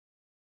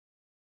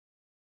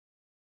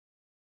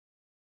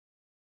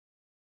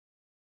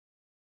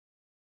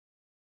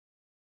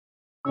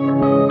Hey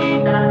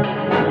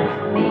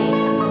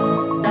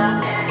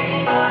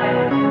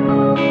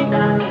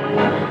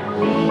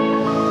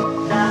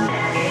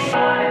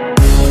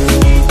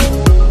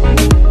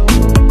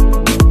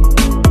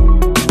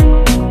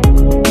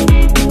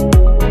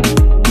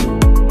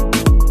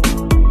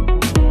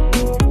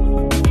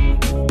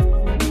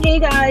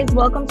guys,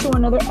 welcome to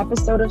another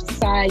episode of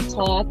Side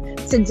Talk.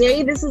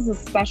 Today, this is a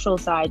special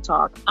Side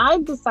Talk.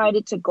 I've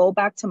decided to go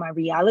back to my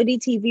reality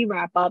TV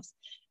wrap-ups,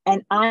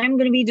 and I'm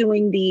going to be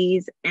doing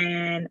these,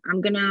 and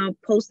I'm going to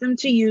post them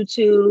to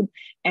YouTube,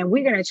 and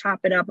we're going to chop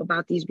it up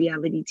about these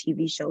reality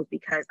TV shows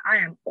because I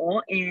am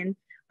all in.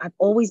 I've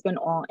always been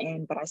all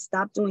in, but I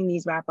stopped doing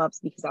these wrap-ups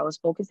because I was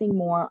focusing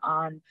more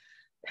on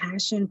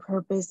passion,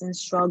 purpose, and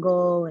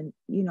struggle, and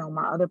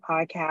my other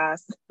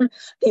podcast,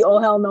 the Oh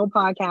Hell No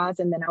podcast.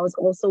 And then I was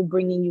also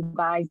bringing you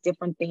guys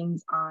different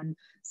things on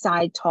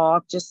Side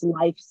Talk, just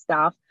life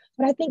stuff.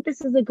 But I think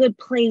this is a good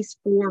place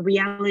for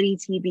reality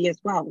TV as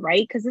well,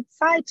 right? Because it's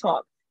Side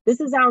Talk. This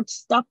is our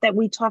stuff that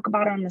we talk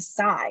about on the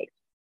side.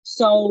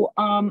 So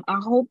I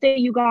hope that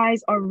you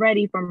guys are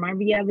ready for my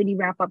reality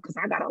wrap up because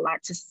I got a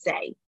lot to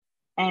say.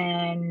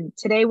 And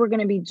today we're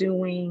going to be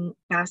doing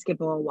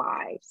Basketball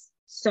Wives.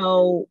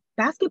 So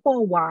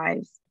Basketball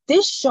Wives,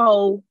 this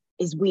show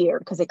is weird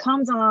because it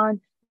comes on,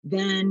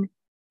 then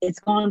it's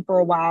gone for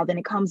a while, then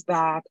it comes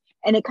back,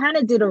 and it kind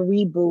of did a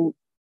reboot.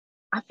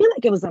 I feel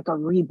like it was like a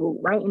reboot,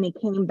 right? And it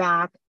came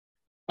back,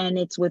 and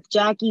it's with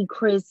Jackie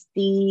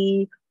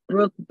Christie,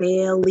 Brooke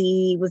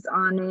Bailey was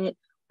on it.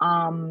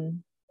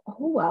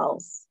 Who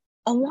else?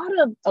 A lot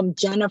of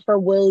Jennifer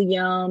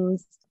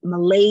Williams,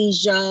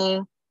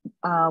 Malaysia.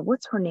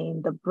 What's her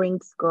name? The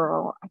Brinks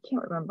girl. I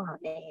can't remember her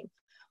name.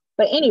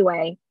 But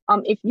anyway,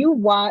 if you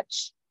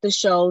watch the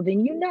show,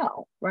 then you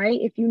know, right?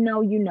 If you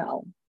know, you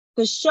know.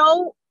 The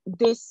show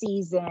this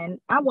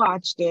season, I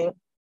watched it.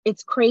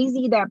 It's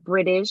crazy that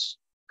British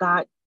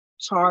got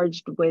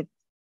charged with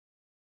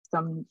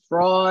some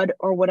fraud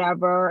or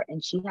whatever,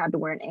 and she had to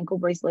wear an ankle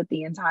bracelet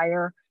the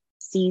entire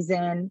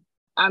season.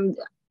 I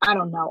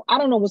don't know. I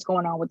don't know what's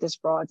going on with this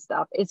fraud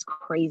stuff. It's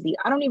crazy.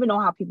 I don't even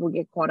know how people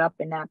get caught up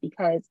in that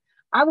because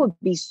I would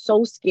be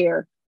so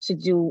scared to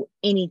do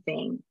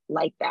anything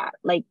like that.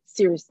 Like,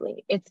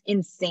 seriously, it's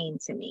insane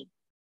to me.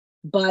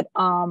 But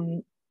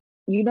you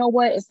know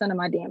what? It's none of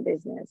my damn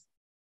business.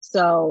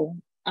 So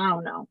I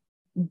don't know.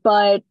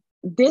 But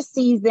this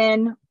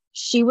season,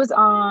 she was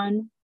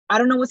on. I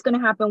don't know what's going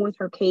to happen with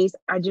her case.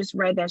 I just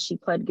read that she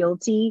pled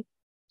guilty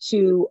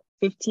to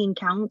 15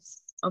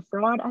 counts of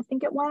fraud, I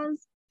think it was.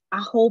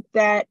 I hope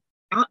that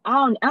I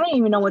don't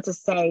even know what to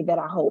say that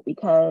I hope,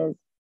 because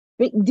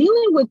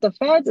dealing with the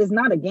feds is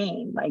not a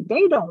game. Like,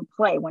 they don't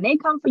play. When they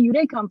come for you,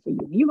 they come for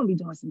you. You're gonna be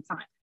doing some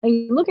time.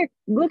 Like, look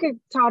at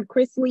Todd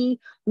Chrisley.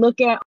 Look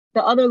at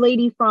the other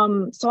lady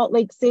from Salt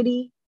Lake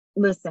City.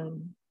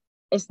 Listen,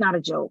 it's not a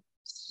joke.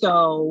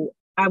 So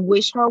I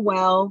wish her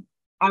well.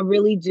 I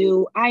really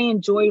do. I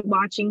enjoyed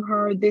watching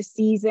her this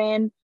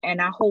season, and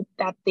I hope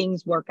that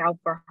things work out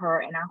for her.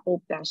 And I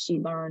hope that she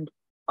learned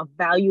a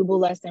valuable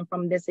lesson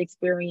from this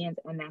experience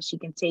and that she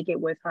can take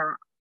it with her,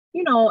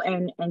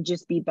 and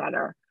just be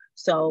better.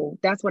 So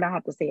that's what I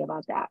have to say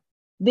about that.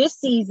 This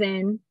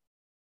season,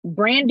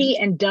 Brandy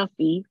and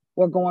Duffy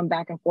were going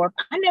back and forth.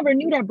 I never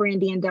knew that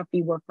Brandy and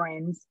Duffy were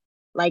friends,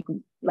 like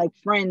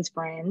friends.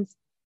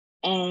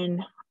 And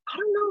I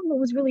don't know what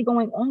was really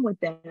going on with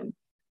them,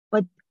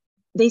 but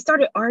they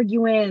started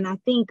arguing. And I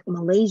think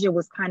Malaysia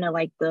was kind of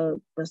like the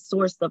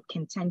source of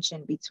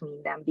contention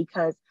between them,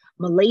 because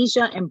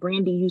Malaysia and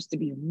Brandy used to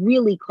be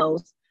really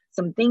close.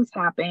 Some things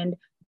happened.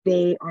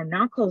 They are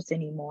not close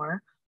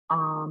anymore.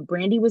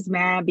 Brandy was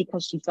mad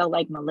because she felt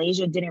like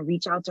Malaysia didn't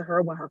reach out to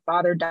her when her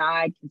father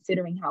died,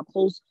 considering how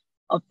close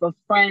of a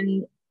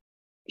friend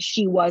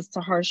she was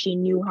to her. She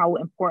knew how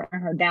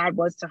important her dad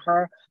was to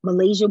her.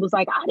 Malaysia was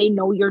like, I didn't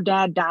know your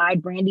dad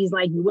died. Brandy's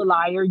like, you a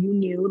liar, you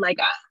knew. Like,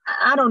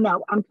 I don't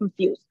know. I'm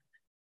confused.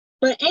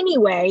 But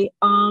anyway,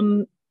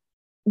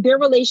 their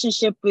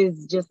relationship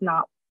is just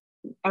not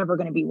ever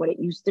going to be what it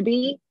used to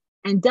be.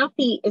 And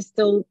Duffy is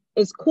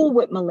cool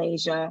with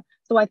Malaysia.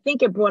 So I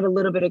think it brought a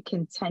little bit of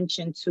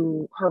contention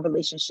to her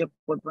relationship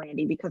with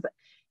Brandy, because,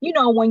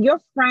 when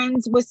you're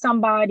friends with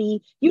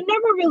somebody, you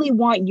never really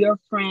want your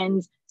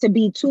friends to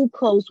be too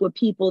close with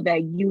people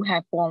that you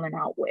have fallen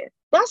out with.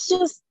 That's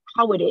just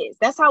how it is.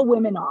 That's how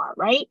women are,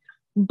 right?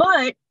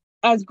 But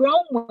as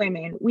grown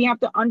women, we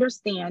have to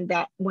understand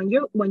that when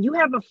you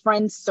have a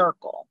friend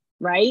circle,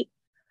 right,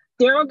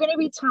 there are going to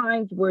be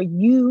times where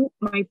you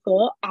might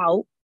fall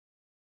out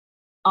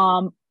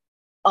of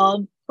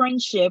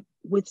friendship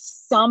with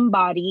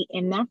somebody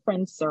in that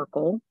friend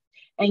circle.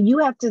 And you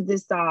have to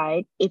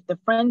decide if the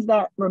friends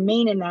that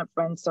remain in that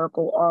friend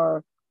circle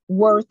are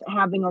worth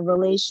having a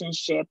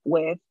relationship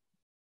with,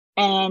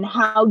 and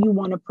how you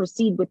want to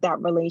proceed with that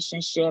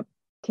relationship,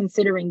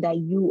 considering that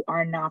you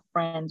are not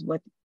friends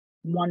with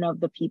one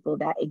of the people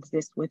that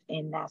exist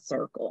within that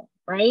circle,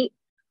 right?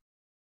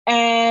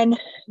 And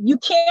you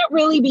can't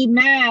really be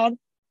mad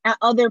at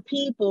other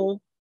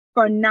people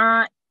for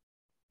not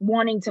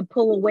wanting to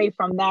pull away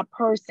from that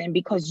person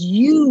because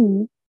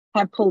you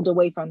have pulled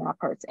away from that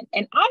person.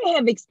 And I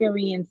have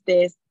experienced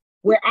this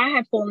where I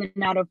have fallen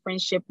out of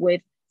friendship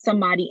with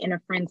somebody in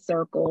a friend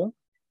circle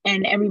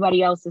and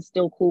everybody else is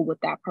still cool with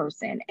that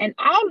person. And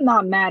I'm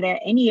not mad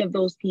at any of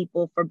those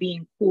people for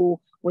being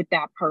cool with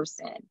that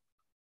person.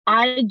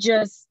 I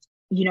just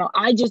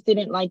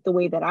didn't like the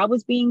way that I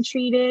was being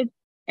treated.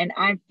 And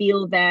I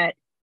feel that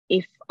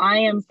if I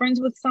am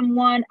friends with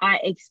someone, I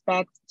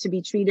expect to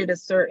be treated a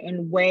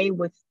certain way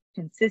with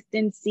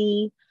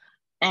consistency.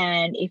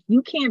 And if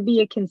you can't be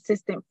a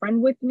consistent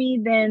friend with me,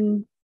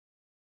 then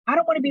I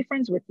don't want to be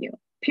friends with you,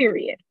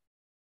 period.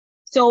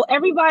 So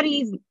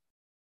everybody's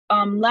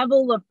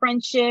level of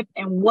friendship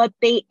and what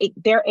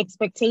their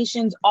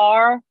expectations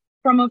are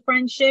from a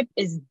friendship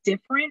is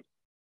different.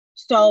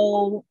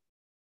 So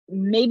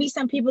maybe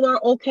some people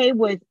are okay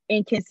with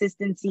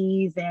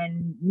inconsistencies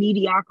and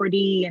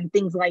mediocrity and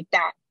things like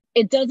that.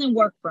 It doesn't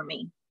work for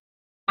me.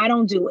 I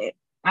don't do it.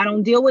 I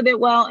don't deal with it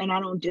well, and I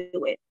don't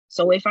do it.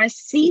 So if I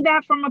see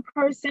that from a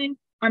person,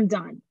 I'm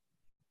done.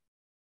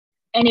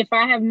 And if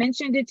I have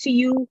mentioned it to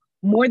you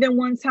more than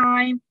one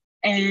time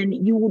and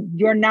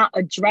you're not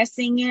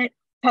addressing it,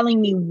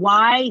 telling me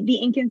why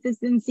the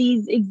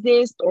inconsistencies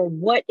exist or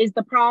what is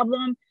the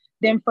problem,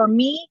 then for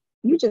me,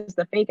 you just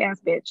a fake ass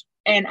bitch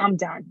and I'm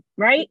done,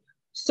 right?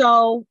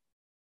 So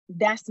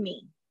that's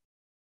me.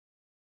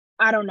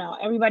 I don't know.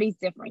 Everybody's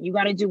different. You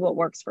got to do what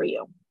works for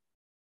you.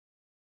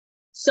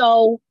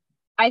 So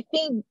I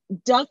think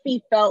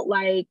Duffy felt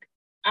like,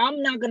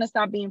 I'm not going to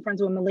stop being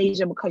friends with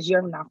Malaysia because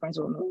you're not friends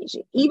with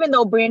Malaysia. Even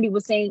though Brandy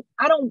was saying,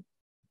 I don't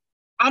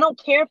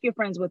care if you're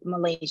friends with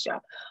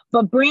Malaysia,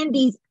 but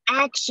Brandy's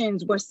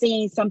actions were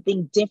saying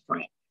something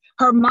different.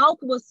 Her mouth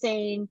was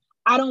saying,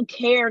 I don't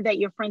care that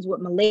you're friends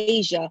with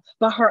Malaysia,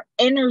 but her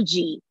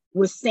energy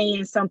was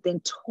saying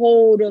something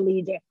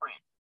totally different.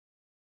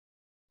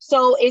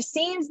 So it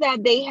seems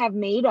that they have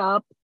made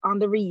up on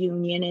the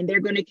reunion and they're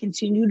going to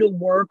continue to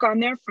work on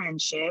their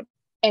friendship.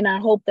 And I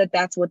hope that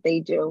that's what they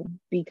do,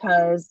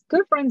 because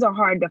good friends are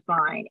hard to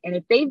find. And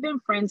if they've been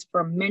friends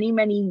for many,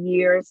 many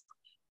years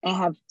and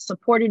have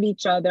supported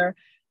each other,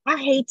 I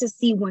hate to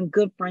see when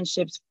good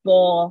friendships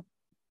fall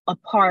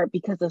apart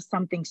because of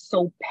something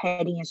so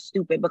petty and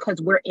stupid,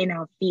 because we're in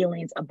our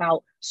feelings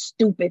about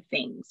stupid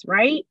things,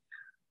 right?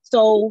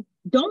 So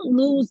don't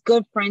lose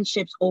good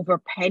friendships over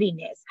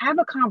pettiness. Have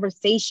a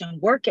conversation,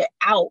 work it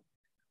out.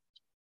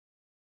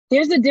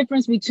 There's a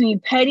difference between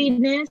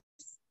pettiness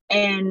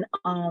and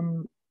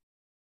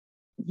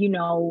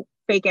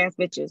fake ass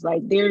bitches.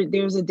 Like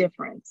there's a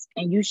difference,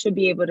 and you should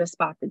be able to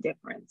spot the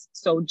difference.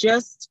 So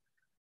just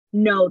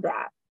know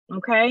that,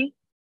 okay?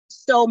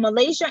 So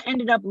Malaysia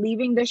ended up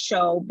leaving the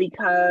show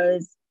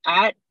because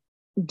at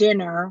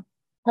dinner,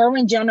 her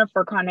and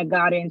Jennifer kind of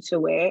got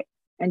into it,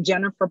 and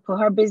Jennifer put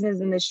her business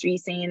in the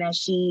street saying that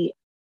she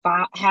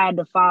had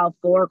to file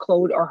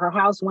foreclosure, or her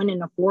house went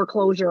into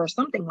foreclosure or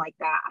something like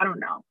that. I don't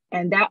know.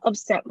 And that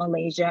upset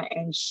Malaysia,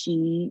 and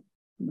she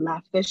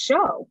left the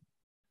show.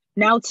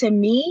 Now, to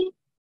me,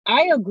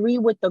 I agree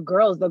with the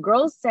girls. The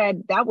girls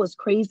said that was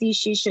crazy.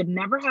 She should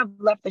never have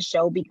left the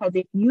show, because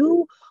if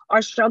you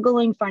are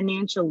struggling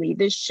financially,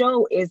 this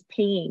show is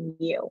paying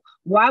you.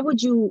 Why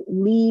would you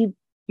leave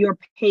your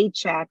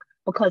paycheck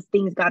because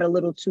things got a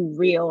little too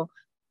real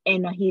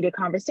in a heated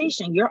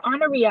conversation? You're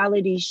on a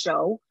reality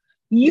show.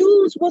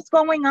 Use what's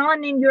going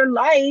on in your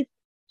life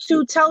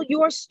to tell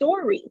your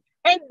story.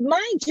 And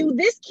mind you,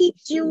 this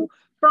keeps you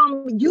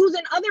from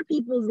using other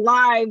people's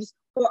lives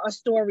for a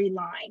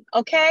storyline,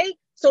 okay?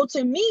 So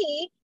to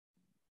me,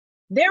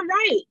 they're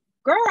right.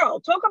 Girl,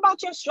 talk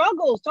about your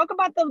struggles. Talk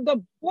about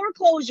the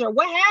foreclosure.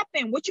 What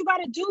happened? What you got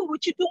to do?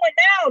 What you doing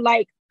now?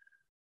 Like,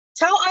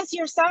 tell us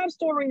your side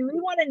story. We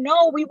want to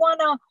know. We want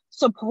to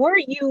support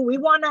you. We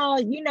want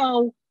to,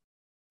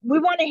 we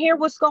want to hear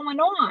what's going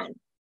on.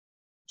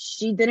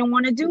 She didn't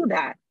want to do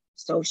that.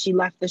 So she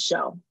left the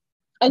show.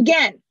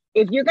 Again,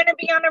 if you're going to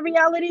be on a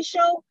reality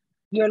show,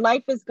 your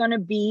life is going to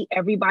be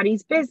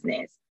everybody's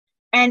business.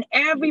 And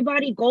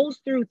everybody goes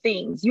through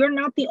things. You're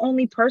not the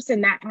only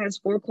person that has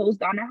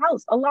foreclosed on a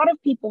house. A lot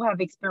of people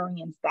have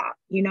experienced that,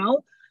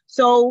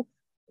 So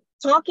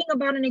talking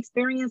about an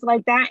experience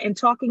like that and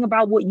talking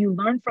about what you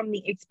learned from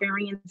the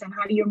experience and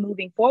how you're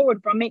moving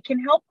forward from it can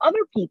help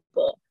other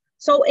people.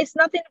 So it's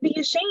nothing to be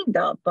ashamed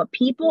of. But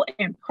people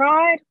and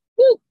pride,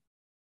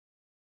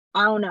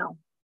 I don't know.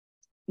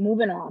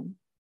 Moving on.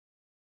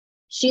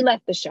 She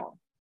left the show.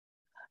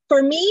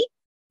 For me,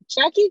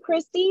 Jackie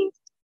Christie,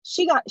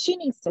 she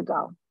needs to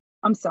go.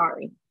 I'm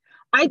sorry.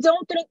 I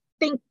don't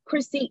think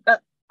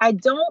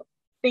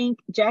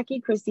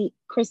Jackie Christie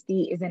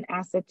is an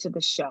asset to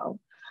the show.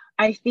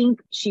 I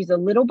think she's a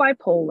little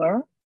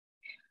bipolar.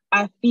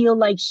 I feel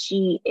like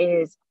she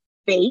is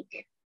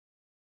fake.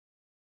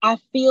 I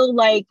feel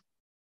like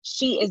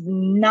she is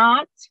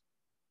not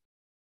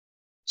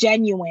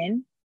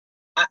genuine.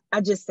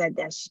 I just said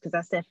that because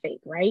I said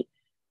fake, right?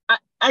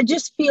 I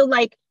just feel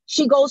like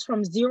she goes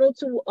from 0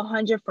 to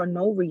 100 for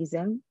no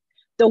reason.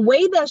 The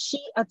way that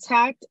she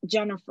attacked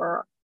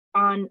Jennifer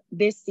on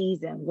this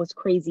season was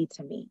crazy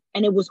to me,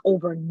 and it was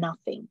over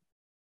nothing.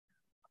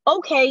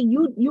 Okay,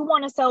 you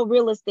want to sell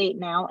real estate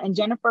now, and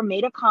Jennifer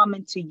made a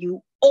comment to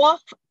you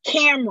off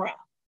camera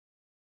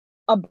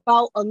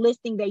about a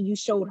listing that you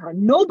showed her.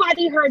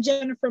 Nobody heard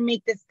Jennifer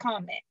make this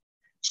comment.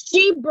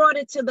 She brought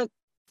it to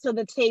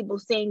the table,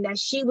 saying that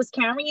she was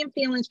carrying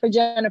feelings for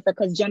Jennifer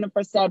because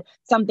Jennifer said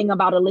something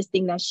about a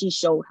listing that she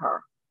showed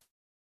her.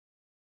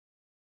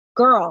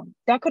 Girl,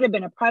 that could have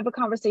been a private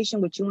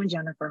conversation with you and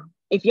Jennifer.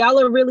 If y'all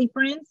are really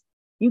friends,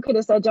 you could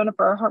have said,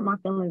 Jennifer, it hurt my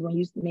feelings when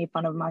you made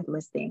fun of my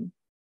listing.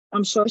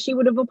 I'm sure she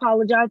would have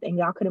apologized and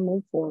y'all could have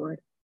moved forward.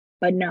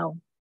 But no,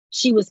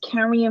 she was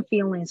carrying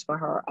feelings for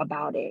her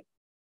about it.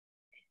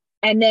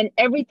 And then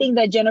everything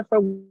that Jennifer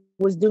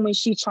was doing,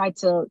 she tried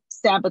to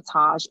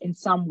sabotage in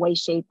some way,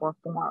 shape, or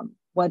form,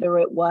 whether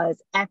it was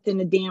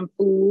acting a damn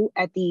fool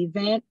at the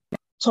event,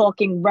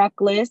 talking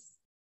reckless,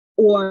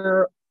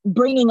 or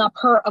bringing up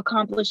her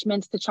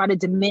accomplishments to try to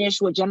diminish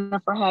what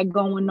Jennifer had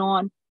going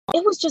on.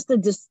 It was just a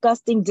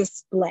disgusting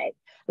display.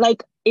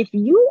 Like, if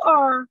you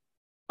are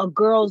a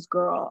girl's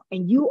girl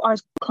and you are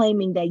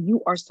claiming that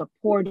you are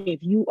supportive,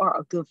 you are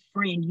a good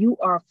friend, you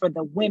are for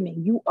the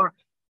women, you are,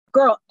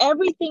 girl,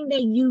 everything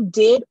that you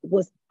did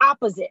was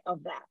opposite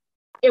of that.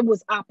 It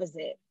was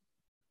opposite,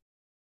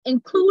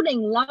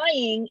 including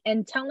lying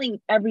and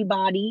telling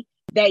everybody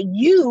that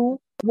you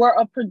were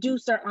a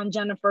producer on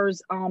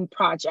Jennifer's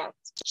project.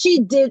 She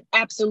did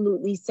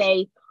absolutely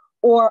say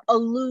or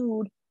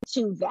allude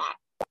to that.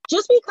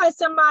 Just because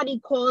somebody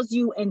calls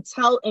you and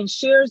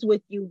shares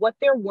with you what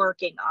they're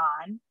working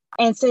on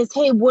and says,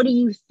 hey, what do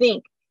you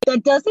think?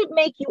 That doesn't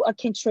make you a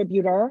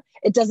contributor.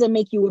 It doesn't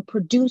make you a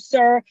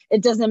producer.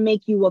 It doesn't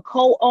make you a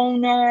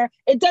co-owner.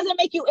 It doesn't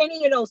make you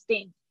any of those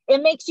things.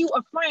 It makes you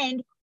a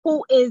friend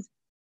who is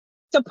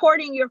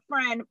supporting your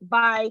friend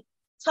by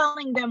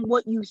telling them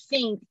what you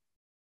think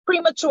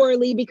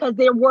prematurely because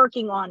they're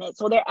working on it.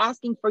 So they're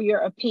asking for your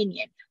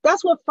opinion.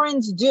 That's what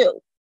friends do.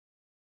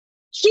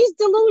 She's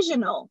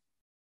delusional.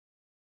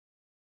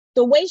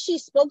 The way she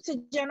spoke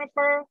to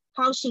Jennifer,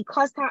 how she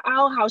cussed her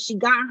out, how she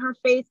got in her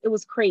face, it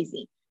was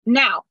crazy.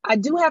 Now, I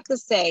do have to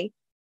say,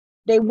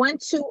 they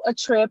went to a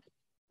trip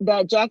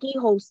that Jackie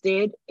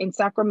hosted in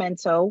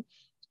Sacramento,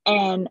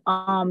 and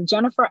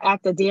Jennifer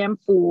acted a damn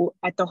fool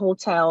at the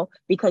hotel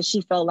because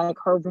she felt like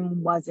her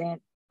room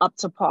wasn't up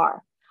to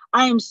par.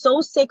 I am so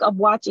sick of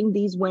watching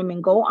these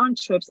women go on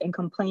trips and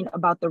complain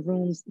about the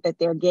rooms that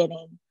they're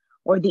getting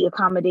or the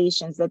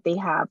accommodations that they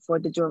have for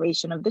the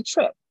duration of the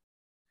trip.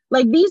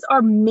 Like, these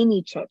are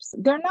mini trips.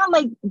 They're not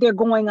like they're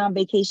going on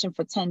vacation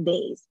for 10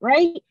 days,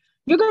 right?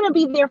 You're going to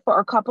be there for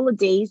a couple of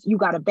days. You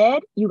got a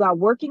bed, you got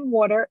working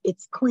water,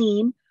 it's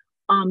clean.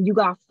 You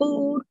got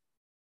food,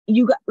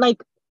 you got,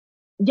 like,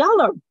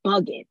 y'all are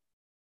bugging,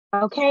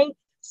 okay?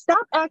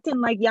 Stop acting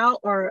like y'all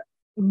are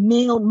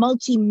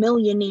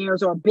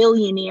multi-millionaires or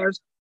billionaires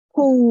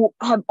who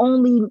have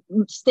only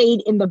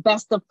stayed in the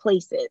best of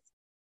places.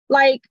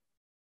 Like,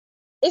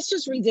 it's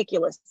just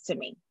ridiculous to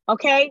me,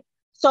 okay?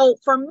 So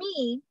for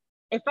me,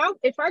 if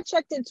I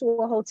checked into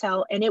a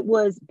hotel and it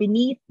was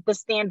beneath the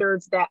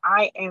standards that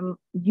I am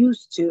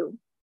used to,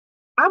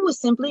 I would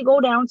simply go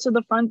down to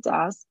the front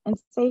desk and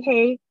say,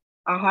 hey,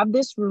 I have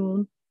this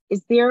room.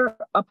 Is there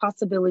a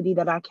possibility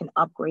that I can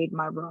upgrade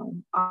my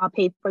room? I'll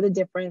pay for the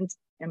difference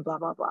and blah,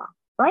 blah, blah,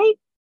 right?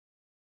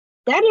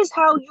 That is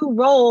how you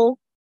roll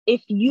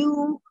if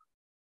you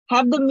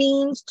have the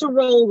means to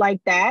roll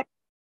like that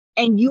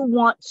and you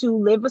want to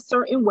live a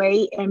certain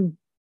way and,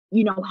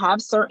 you know,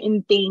 have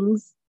certain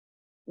things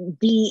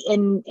be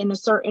in a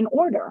certain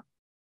order.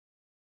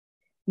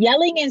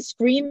 Yelling and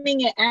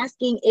screaming and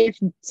asking if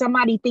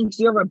somebody thinks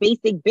you're a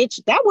basic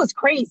bitch, that was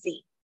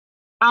crazy.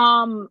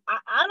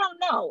 I don't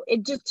know.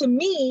 It just, to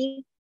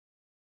me,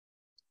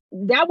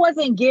 that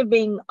wasn't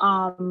giving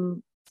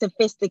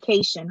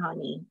sophistication,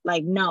 honey.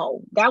 Like,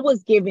 no, that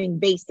was giving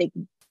basic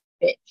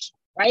bitch,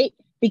 right?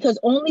 Because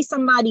only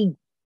somebody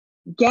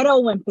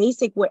ghetto and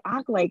basic would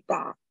act like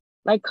that.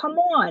 Like, come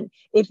on.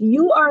 If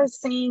you are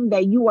saying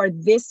that you are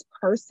this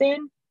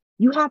person,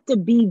 you have to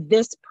be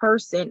this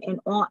person in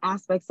all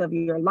aspects of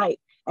your life.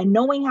 And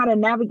knowing how to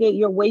navigate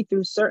your way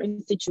through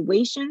certain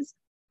situations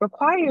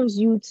requires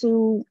you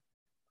to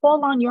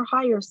call on your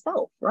higher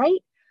self, right?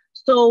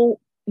 So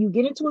you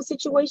get into a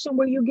situation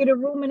where you get a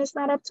room and it's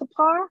not up to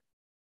par,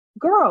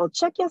 girl,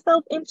 check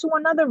yourself into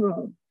another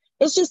room.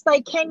 It's just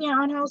like Kenya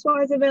on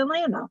Housewives of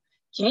Atlanta.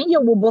 Kenya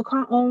will book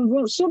her own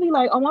room. She'll be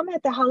like, oh, I'm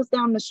at the house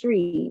down the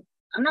street.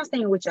 I'm not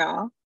staying with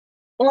y'all.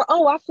 Or,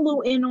 oh, I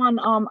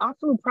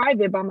flew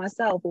private by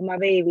myself with my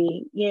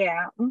baby.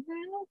 Yeah.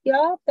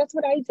 Yup. That's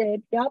what I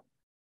did. Yup.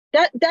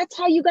 That's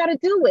how you got to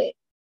do it.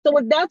 So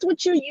if that's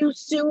what you're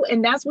used to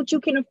and that's what you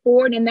can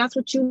afford and that's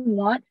what you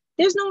want,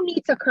 there's no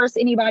need to curse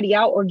anybody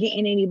out or get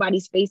in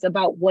anybody's face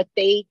about what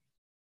they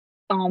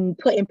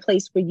put in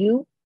place for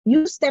you.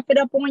 You step it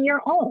up on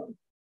your own.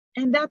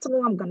 And that's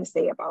all I'm going to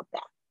say about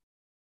that.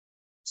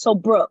 So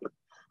Brooke,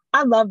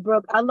 I love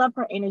Brooke. I love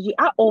her energy.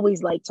 I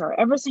always liked her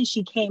ever since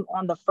she came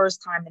on the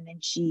first time and then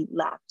she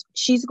left.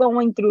 She's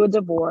going through a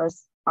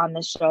divorce. on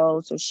the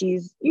show. So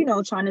she's,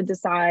 trying to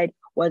decide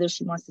whether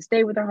she wants to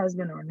stay with her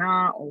husband or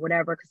not, or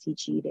whatever, because he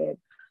cheated.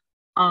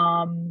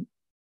 And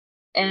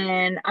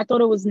I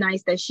thought it was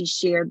nice that she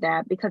shared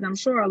that, because I'm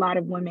sure a lot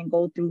of women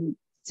go through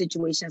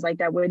situations like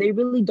that where they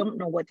really don't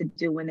know what to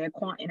do when they're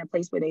caught in a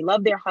place where they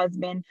love their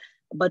husband,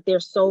 but they're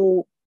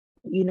so,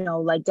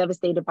 like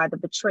devastated by the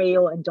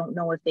betrayal and don't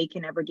know if they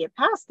can ever get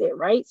past it,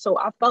 right? So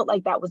I felt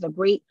like that was a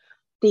great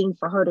thing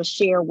for her to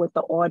share with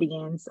the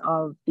audience,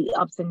 of the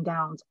ups and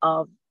downs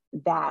of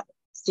that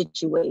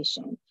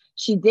situation.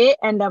 She did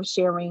end up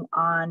sharing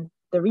on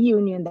the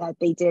reunion that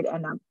they did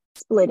end up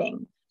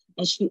splitting.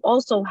 And she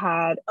also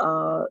had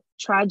a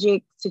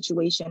tragic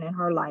situation in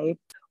her life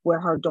where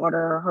her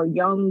daughter, her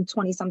young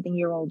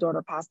 20-something-year-old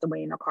daughter, passed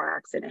away in a car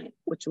accident,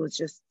 which was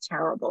just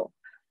terrible.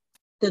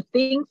 The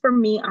thing for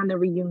me on the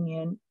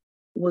reunion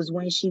was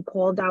when she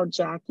called out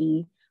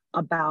Jackie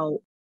about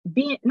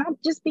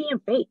not just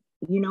being fake,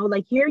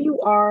 like, here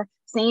you are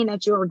saying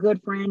that you're a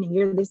good friend and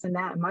you're this and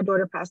that, and my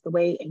daughter passed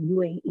away and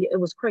you ain't, it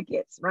was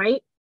crickets,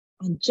 right?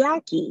 And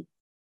Jackie,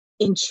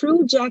 in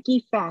true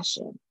Jackie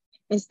fashion,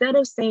 instead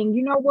of saying,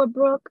 you know what,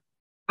 Brooke,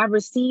 I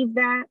received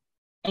that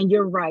and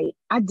you're right,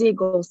 I did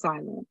go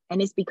silent,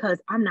 and it's because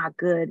I'm not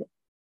good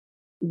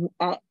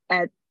at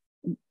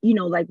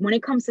like, when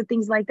it comes to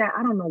things like that,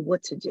 I don't know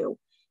what to do.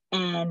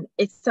 And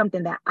it's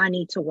something that I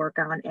need to work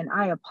on. And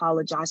I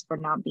apologize for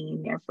not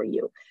being there for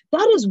you.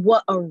 That is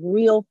what a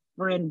real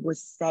friend would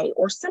say,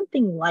 or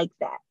something like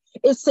that.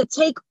 It's to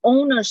take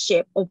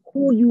ownership of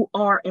who you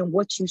are and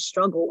what you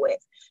struggle with,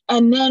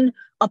 and then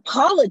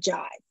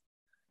apologize.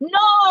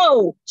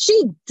 No,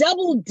 she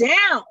doubled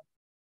down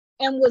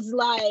and was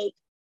like,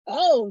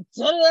 oh,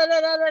 da da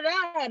da da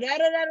da da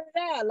da da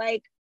da.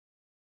 Like,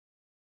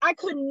 I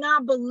could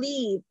not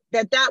believe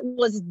that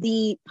was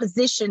the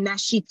position that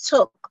she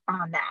took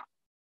on that.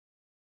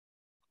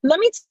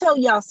 Let me tell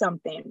y'all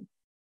something.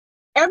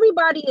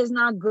 Everybody is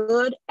not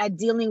good at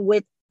dealing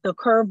with the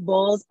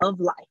curveballs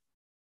of life.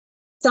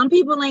 Some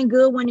people ain't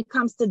good when it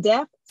comes to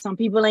death. Some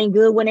people ain't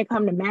good when it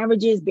comes to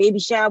marriages, baby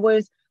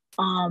showers,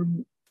 I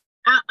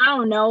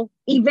don't know,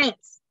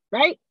 events,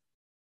 right?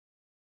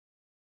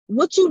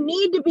 What you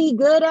need to be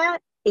good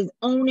at is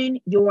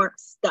owning your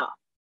stuff.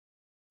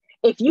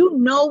 If you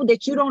know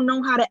that you don't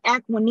know how to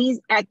act when these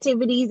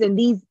activities and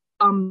these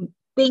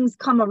things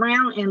come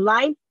around in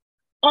life,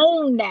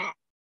 own that,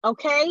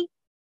 okay?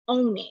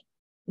 Own it.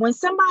 When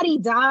somebody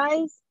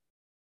dies,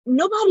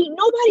 nobody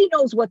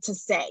knows what to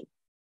say,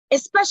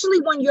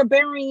 especially when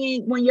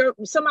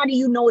somebody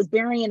is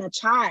burying a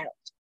child.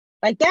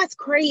 Like, that's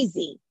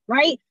crazy,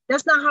 right?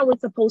 That's not how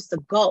it's supposed to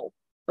go.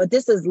 But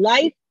this is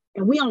life,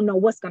 and we don't know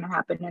what's going to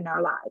happen in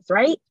our lives,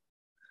 right?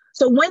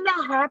 So when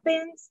that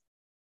happens,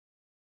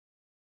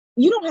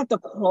 you don't have to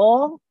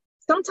call.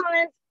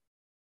 Sometimes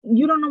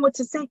you don't know what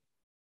to say.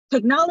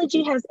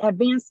 Technology has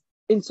advanced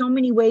in so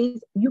many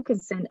ways. You can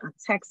send a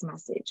text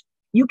message.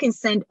 You can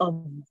send a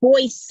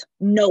voice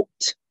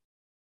note.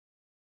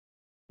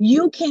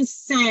 You can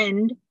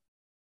send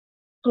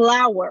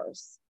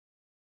flowers.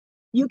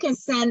 You can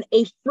send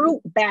a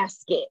fruit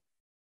basket.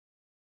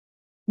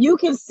 You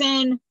can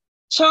send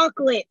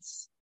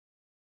chocolates.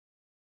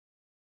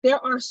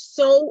 There are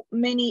so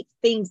many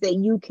things that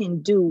you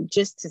can do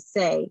just to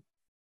say,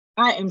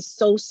 I am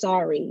so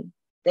sorry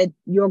that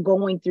you're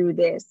going through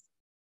this.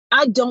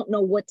 I don't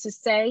know what to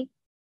say,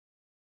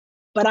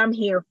 but I'm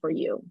here for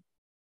you.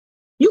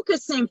 You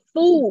could send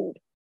food.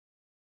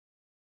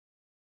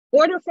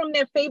 Order from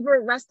their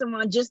favorite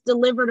restaurant, just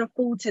deliver the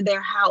food to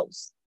their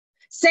house.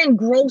 Send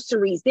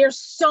groceries. There's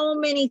so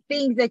many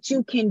things that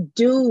you can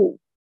do.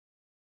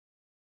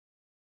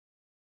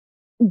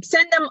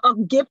 Send them a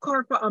gift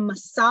card for a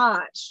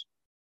massage.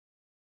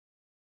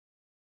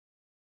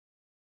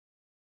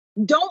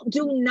 Don't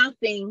do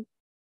nothing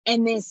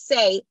and then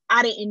say,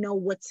 I didn't know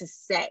what to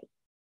say.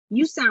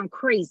 You sound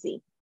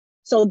crazy.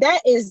 So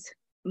that is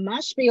my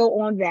spiel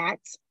on that.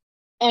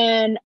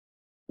 And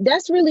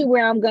that's really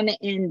where I'm going to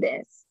end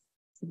this,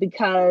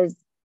 because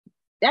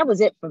that was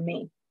it for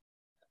me.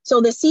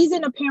 So the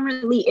season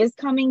apparently is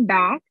coming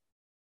back,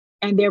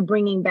 and they're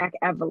bringing back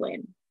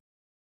Evelyn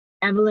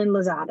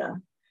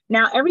Lozada.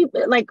 Now,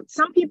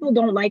 some people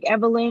don't like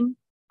Evelyn.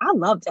 I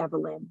loved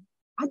Evelyn.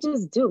 I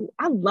just do.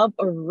 I love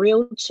a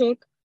real chick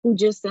who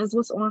just says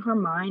what's on her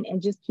mind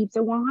and just keeps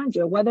it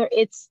 100,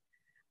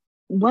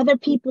 whether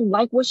people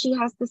like what she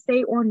has to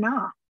say or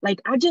not. Like,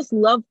 I just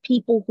love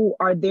people who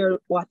are their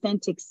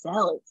authentic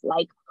selves,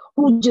 like,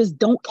 who just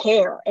don't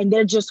care and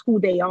they're just who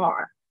they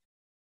are.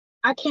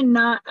 I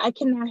cannot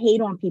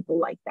hate on people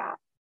like that.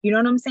 You know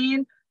what I'm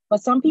saying?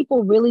 But some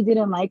people really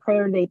didn't like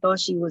her. They thought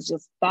she was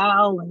just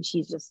foul and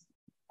she's just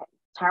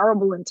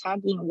terrible and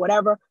tacky and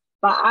whatever.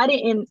 But I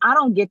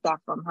don't get that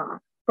from her.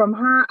 From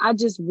her, I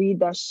just read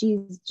that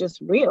she's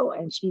just real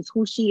and she's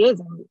who she is.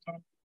 And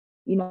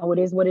it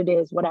is what it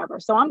is, whatever.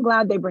 So I'm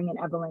glad they're bringing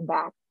Evelyn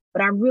back.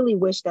 But I really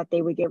wish that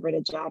they would get rid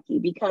of Jackie,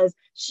 because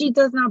she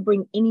does not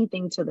bring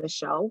anything to the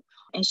show.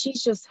 And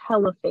she's just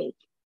hella fake.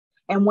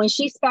 And when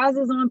she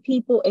spazzes on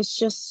people, it's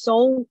just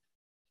so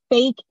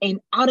fake and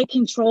out of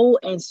control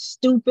and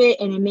stupid,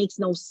 and it makes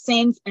no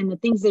sense, and the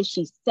things that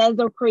she says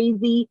are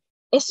crazy.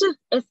 It's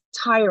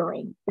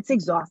tiring. It's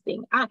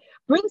exhausting.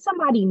 Bring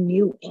somebody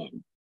new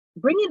in.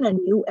 Bring in a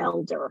new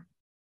elder.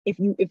 If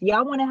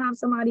y'all want to have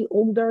somebody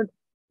older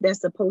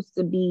that's supposed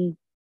to be,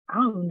 I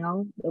don't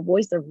know, the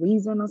voice of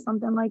reason or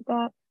something like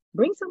that,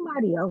 bring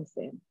somebody else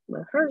in.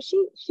 But her,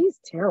 she's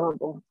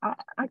terrible. I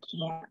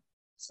can't.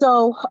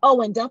 So,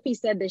 and Duffy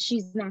said that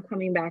she's not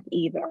coming back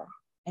either.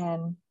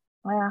 And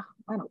well,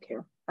 I don't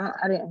care.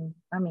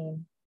 I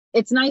mean,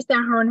 it's nice that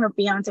her and her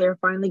fiance are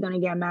finally going to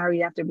get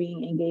married after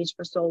being engaged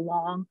for so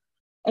long.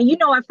 And,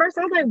 at first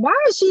I was like, why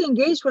is she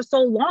engaged for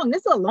so long?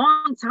 This is a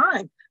long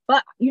time.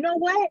 But you know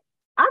what?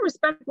 I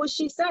respect what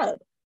she said.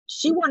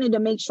 She wanted to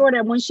make sure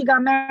that when she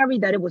got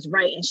married, that it was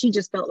right. And she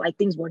just felt like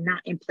things were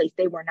not in place.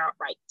 They were not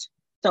right.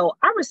 So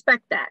I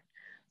respect that.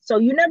 So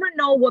you never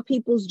know what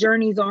people's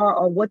journeys are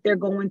or what they're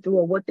going through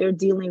or what they're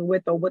dealing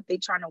with or what they're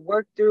trying to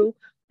work through.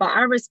 But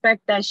I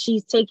respect that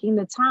she's taking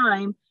the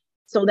time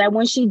so that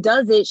when she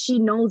does it, she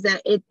knows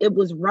that it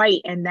was right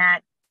and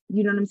that,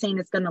 you know what I'm saying,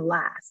 it's going to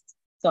last.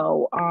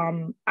 So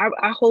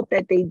I hope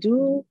that they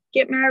do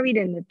get married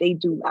and that they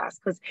do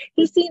last, because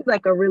he seems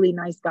like a really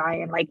nice guy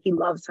and like he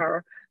loves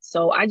her.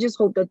 So I just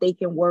hope that they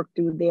can work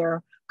through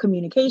their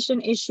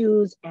communication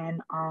issues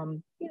and,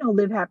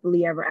 live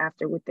happily ever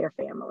after with their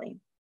family.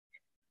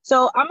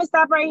 So I'm going to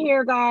stop right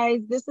here,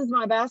 guys. This is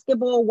my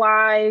Basketball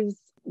Wives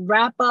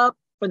wrap up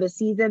for the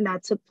season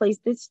that took place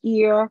this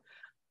year.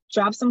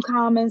 Drop some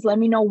comments. Let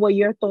me know what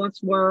your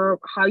thoughts were,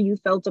 how you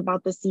felt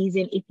about the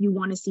season, if you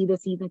want to see the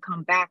season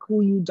come back,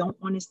 who you don't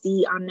want to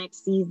see on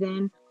next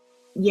season.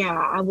 Yeah,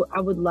 I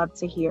would love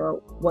to hear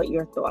what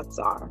your thoughts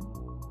are.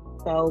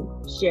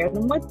 So share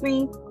them with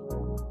me.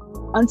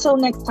 Until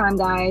next time,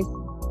 guys.